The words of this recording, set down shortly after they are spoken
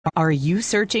Are you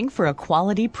searching for a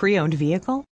quality pre-owned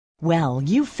vehicle? Well,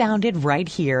 you found it right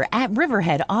here at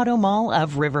Riverhead Automall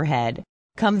of Riverhead.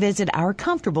 Come visit our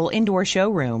comfortable indoor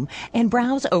showroom and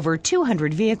browse over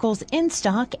 200 vehicles in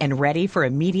stock and ready for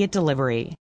immediate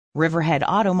delivery. Riverhead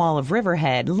Automall of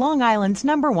Riverhead, Long Island's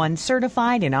 #1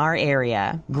 certified in our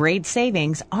area. Great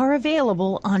savings are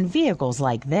available on vehicles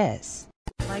like this.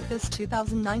 Like this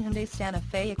 2009 Hyundai Santa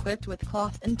Fe equipped with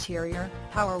cloth interior,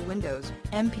 power windows,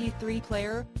 MP3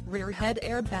 player, rear head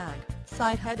airbag,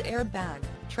 side head airbag,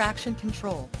 traction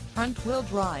control, front wheel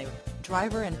drive,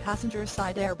 driver and passenger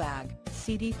side airbag,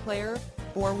 CD player,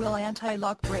 4-wheel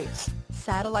anti-lock brakes,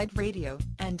 satellite radio,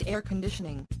 and air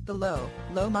conditioning. The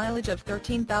low mileage of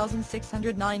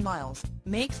 13,609 miles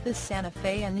makes this Santa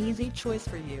Fe an easy choice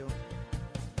for you.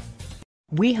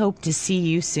 We hope to see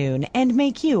you soon and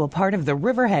make you a part of the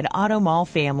Riverhead Automall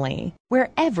family, where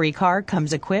every car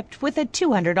comes equipped with a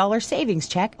 $200 savings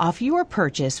check off your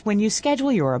purchase when you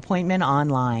schedule your appointment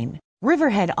online.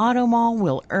 Riverhead Automall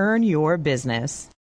will earn your business.